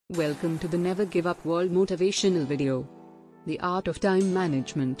Welcome to the NeverGiveUpWorld motivational video. The art of time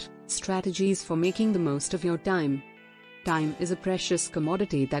management, strategies for making the most of your time. Time is a precious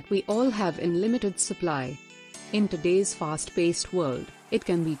commodity that we all have in limited supply. In today's fast-paced world, it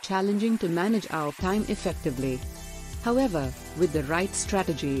can be challenging to manage our time effectively. However, with the right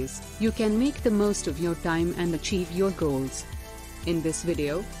strategies, you can make the most of your time and achieve your goals. In this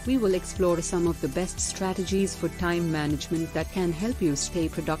video, we will explore some of the best strategies for time management that can help you stay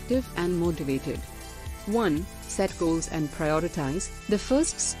productive and motivated. 1. Set goals and prioritize. The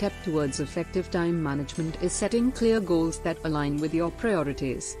first step towards effective time management is setting clear goals that align with your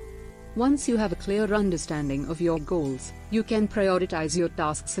priorities. Once you have a clear understanding of your goals, you can prioritize your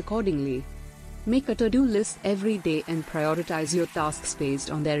tasks accordingly. Make a to-do list every day and prioritize your tasks based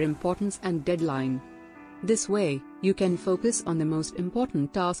on their importance and deadline. This way, you can focus on the most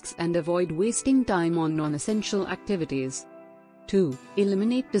important tasks and avoid wasting time on non-essential activities. 2.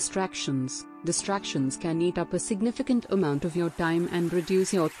 Eliminate distractions. Distractions can eat up a significant amount of your time and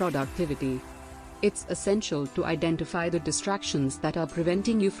reduce your productivity. It's essential to identify the distractions that are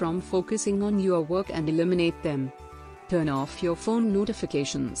preventing you from focusing on your work and eliminate them. Turn off your phone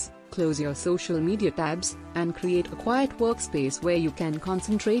notifications, close your social media tabs, and create a quiet workspace where you can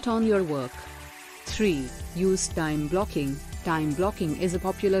concentrate on your work. 3. Use time blocking. Time blocking is a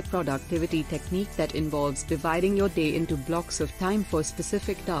popular productivity technique that involves dividing your day into blocks of time for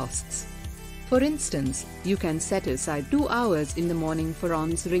specific tasks. For instance, you can set aside 2 hours in the morning for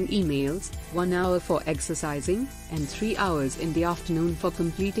answering emails, 1 hour for exercising, and 3 hours in the afternoon for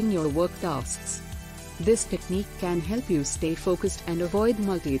completing your work tasks. This technique can help you stay focused and avoid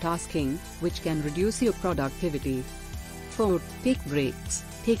multitasking, which can reduce your productivity. 4. Take breaks.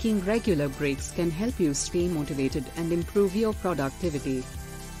 Taking regular breaks can help you stay motivated and improve your productivity.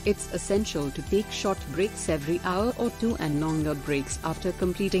 It's essential to take short breaks every hour or two and longer breaks after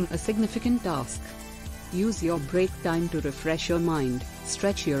completing a significant task. Use your break time to refresh your mind,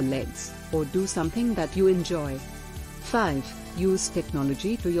 stretch your legs, or do something that you enjoy. 5. Use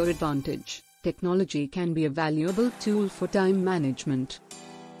technology to your advantage. Technology can be a valuable tool for time management.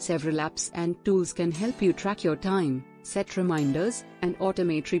 Several apps and tools can help you track your time, set reminders, and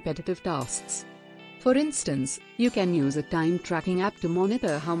automate repetitive tasks. For instance, you can use a time tracking app to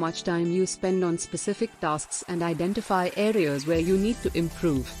monitor how much time you spend on specific tasks and identify areas where you need to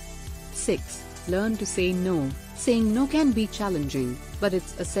improve. 6. Learn to say no. Saying no can be challenging, but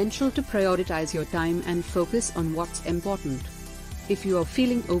it's essential to prioritize your time and focus on what's important. If you are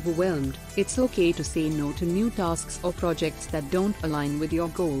feeling overwhelmed, it's okay to say no to new tasks or projects that don't align with your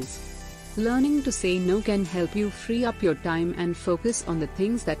goals. Learning to say no can help you free up your time and focus on the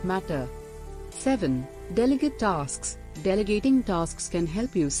things that matter. 7. Delegate tasks. Delegating tasks can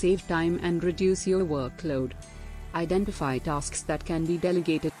help you save time and reduce your workload. Identify tasks that can be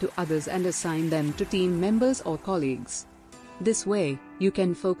delegated to others and assign them to team members or colleagues. This way, you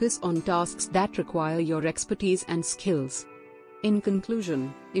can focus on tasks that require your expertise and skills. In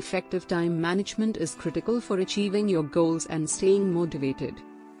conclusion, effective time management is critical for achieving your goals and staying motivated.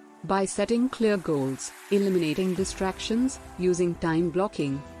 By setting clear goals, eliminating distractions, using time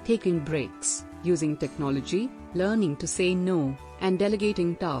blocking, taking breaks, using technology, learning to say no, and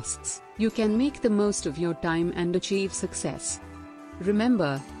delegating tasks, you can make the most of your time and achieve success.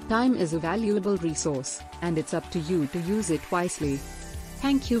 Remember, time is a valuable resource, and it's up to you to use it wisely.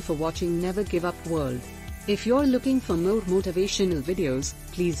 Thank you for watching NeverGiveUpWorld. If you're looking for more motivational videos,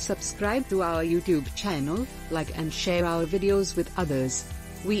 please subscribe to our YouTube channel, like and share our videos with others.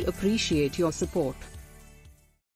 We appreciate your support.